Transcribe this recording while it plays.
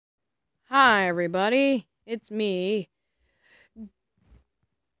Hi, everybody. It's me,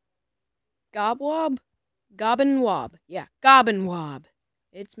 Gobwob? Gobbinwob. Yeah, Gobbinwob.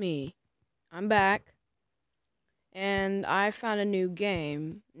 It's me. I'm back, and I found a new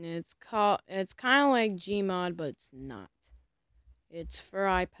game. It's kind of like Gmod, but it's not. It's for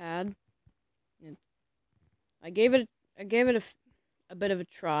iPad. It, I gave it, a bit of a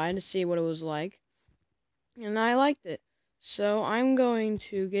try to see what it was like, and I liked it. So I'm going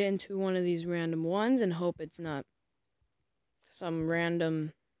to get into one of these random ones and hope it's not some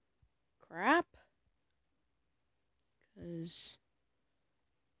random crap. 'Cause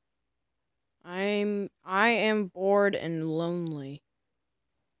I am bored and lonely.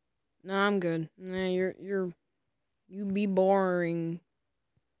 No, I'm good. Nah, you be boring.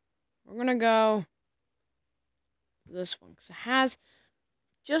 We're gonna go this one because it has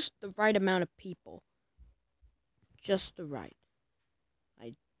just the right amount of people. Just the right.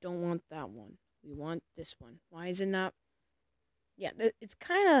 I don't want that one. We want this one. Why is it not? Yeah, it's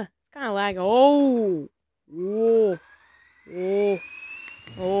kind of lag. Oh, whoa, whoa,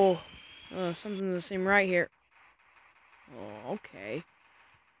 oh, something doesn't seem right here. Oh, okay.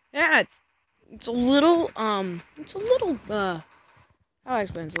 Yeah, it's a little how I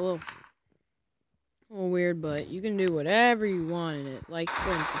explain, it's a little weird, but you can do whatever you want in it. Like, for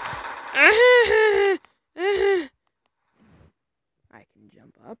instance, I can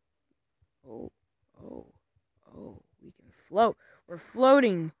jump up. Oh, oh, oh, we can float. We're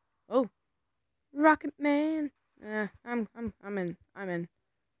floating. Oh, Rocket Man. I'm in.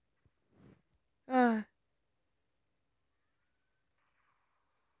 Uh,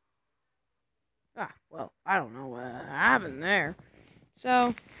 well, I don't know what happened there.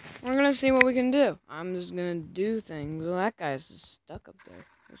 So, we're gonna see what we can do. I'm just gonna do things. Well, that guy's just stuck up there.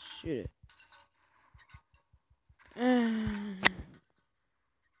 Let's shoot it.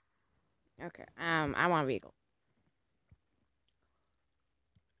 Okay, I want a vehicle.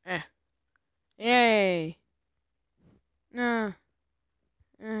 Eh. Yay! No.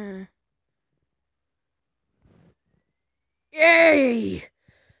 Yay!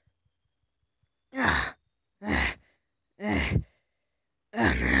 Ah. Ah. Ah.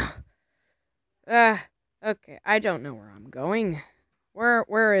 Oh no. Okay, I don't know where I'm going.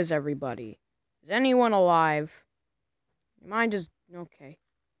 Where is everybody? Is anyone alive? Am I just okay?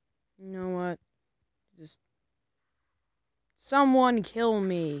 You know what? Just someone kill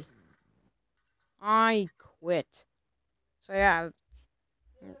me. I quit. So yeah,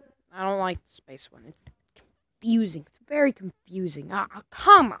 I don't like the space one. It's confusing. It's very confusing. Ah,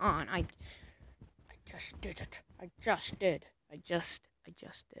 come on. I just did it. I just did. I just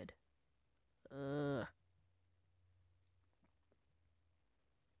did.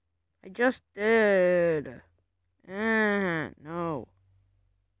 I just did. No.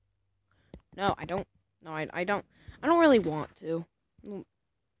 No, I don't. No, I don't. I don't really want to. I don't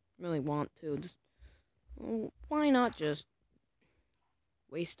really want to. Just, why not just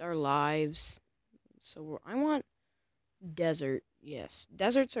waste our lives? So I want desert. Yes,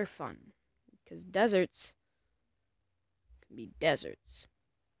 deserts are fun because deserts can be deserts.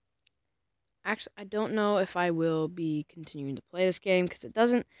 Actually, I don't know if I will be continuing to play this game because it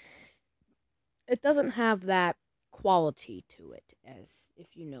doesn't have that quality to it, as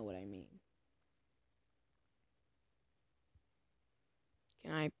if you know what I mean.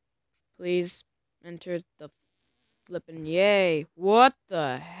 Can I please enter the flippin' yay? What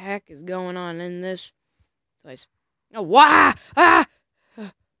the heck is going on in this place? Oh, wah! Ah!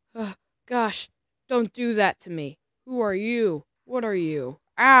 Gosh, don't do that to me. Who are you? What are you?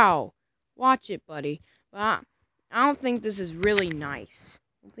 Ow! Watch it, buddy. I don't think this is really nice.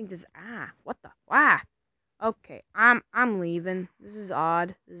 I don't think this. What the? Okay, I'm leaving. This is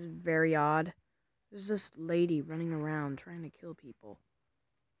odd. This is very odd. There's this lady running around trying to kill people.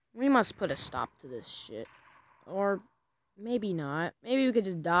 We must put a stop to this shit. Or maybe not. Maybe we could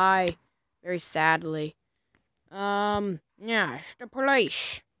just die very sadly. Yeah, it's the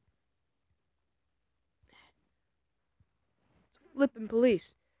police. It's flipping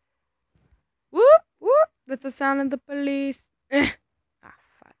police. Whoop, whoop. That's the sound of the police. Fudge.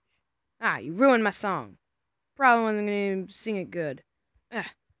 You ruined my song. Probably wasn't gonna sing it good.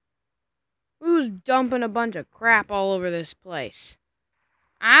 Who's dumping a bunch of crap all over this place?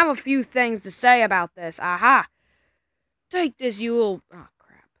 I have a few things to say about this. Aha! Take this, you little... Oh,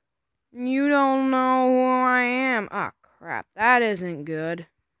 crap. You don't know who I am. Oh, crap. That isn't good.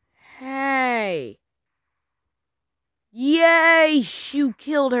 Hey! Yay! You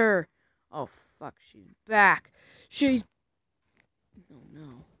killed her! Oh, fuck. She's back. She's... Oh,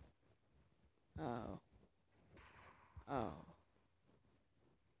 no. Oh. Oh.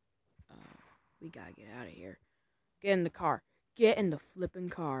 We gotta get out of here. Get in the car. Get in the flipping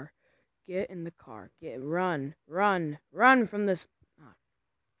car. Get in the car. Run from this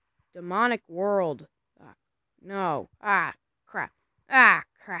demonic world. No. Crap. Crap. Crap.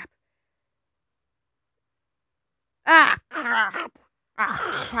 Crap. I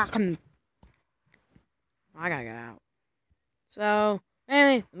gotta get out. So,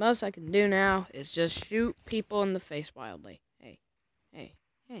 anyway, the most I can do now is just shoot people in the face wildly. Hey,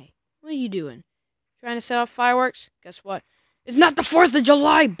 what are you doing? Trying to set off fireworks? Guess what? It's not the 4th of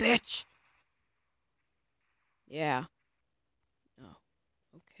July, bitch! Yeah. Oh,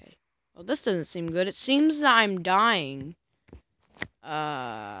 okay. Well, this doesn't seem good. It seems that I'm dying.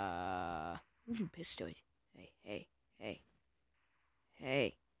 Pistol. Hey.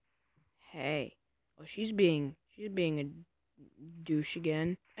 Oh, she's being a douche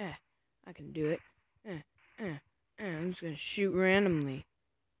again. I can do it. I'm just gonna shoot randomly.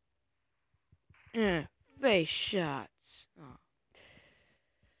 Face shots. Oh.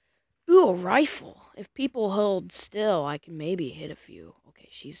 Ooh, a rifle. If people hold still, I can maybe hit a few. Okay,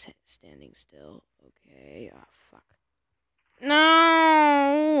 she's standing still. Okay, fuck.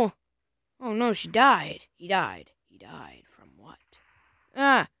 No! Oh no, she died. He died. From what?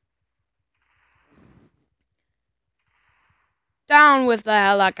 Down with the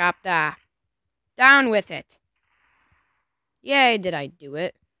helicopter. Down with it. Yay, did I do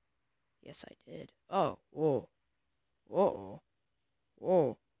it? Yes, I did. Oh, whoa. Whoa.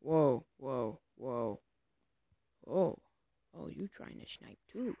 Oh, you trying to snipe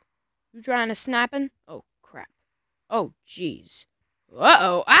too? You trying to snapping? Oh, crap. Oh, jeez.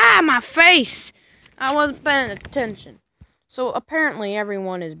 Uh-oh. My face! I wasn't paying attention. So, apparently,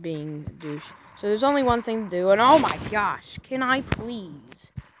 everyone is being a douche. So, there's only one thing to do, and oh my gosh, can I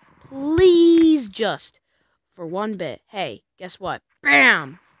please just, for one bit, hey, guess what?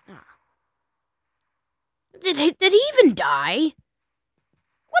 Bam! Did he even die?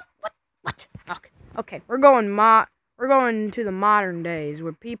 What? Okay, we're going to the modern days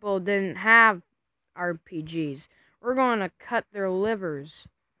where people didn't have RPGs. We're going to cut their livers.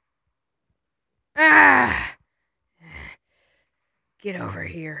 Get over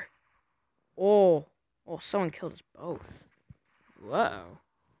here. Oh, someone killed us both. Whoa.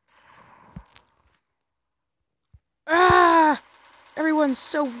 Everyone's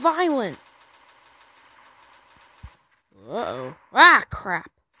so violent. Uh-oh.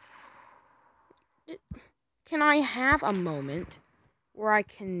 Crap. Can I have a moment where I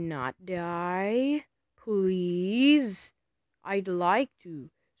cannot die? Please? I'd like to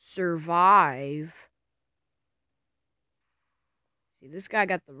survive. See, this guy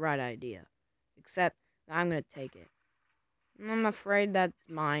got the right idea. Except, I'm gonna take it. I'm afraid that's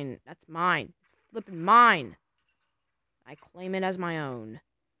mine. That's mine. It's flipping mine. I claim it as my own.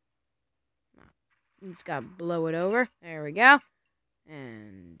 Just gotta blow it over. There we go.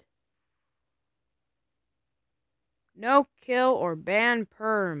 And... no kill or ban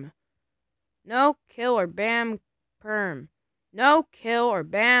Perm. No kill or ban Perm. No kill or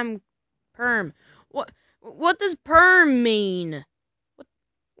ban Perm. What does Perm mean?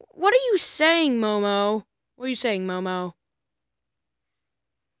 What are you saying, Momo? What are you saying, Momo?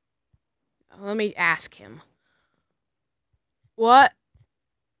 Let me ask him. What?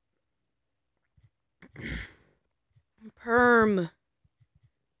 Perm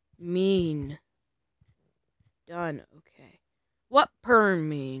mean? Done. Okay. What Perm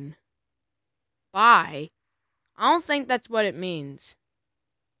mean? Bye? I don't think that's what it means.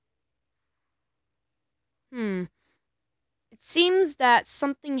 It seems that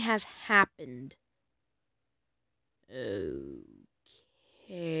something has happened. Okay.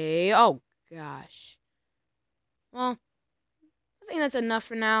 Oh, gosh. Well, I think that's enough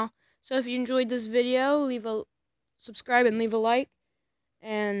for now. So if you enjoyed this video, subscribe and leave a like.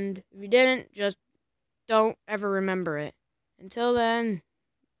 And if you didn't, just don't ever remember it. Until then,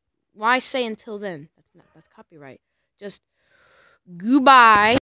 why say until then? That's copyright. Just goodbye.